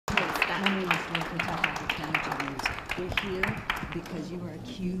Dorothy Tucker, the Canada News. We're here because you were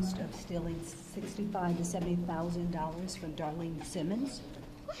accused of stealing $65,000 to $70,000 from Darlene Simmons.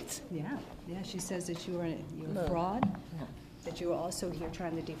 What? Yeah, she says that you're a fraud. No. That you were also here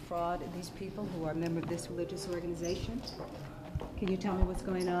trying to defraud these people who are a member of this religious organization. Can you tell me what's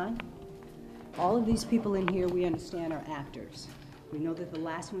going on? All of these people in here, we understand, are actors. We know that the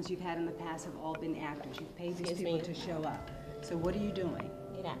last ones you've had in the past have all been actors. You've paid these people to show up. So what are you doing?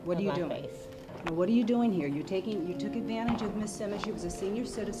 Get out What are you of my doing? face. Now, what are you doing here? You took advantage of Miss Simmons. She was a senior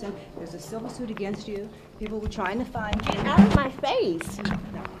citizen. There's a civil suit against you. People were trying to find you. Get out of my face.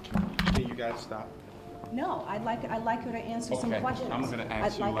 No. Can you guys stop? No, I'd like her to answer some questions. I'm going to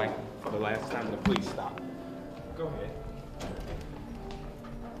ask you, like, for the last time, to please stop. Go ahead.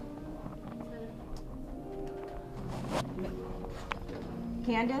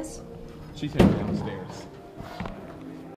 Candace? She's heading downstairs.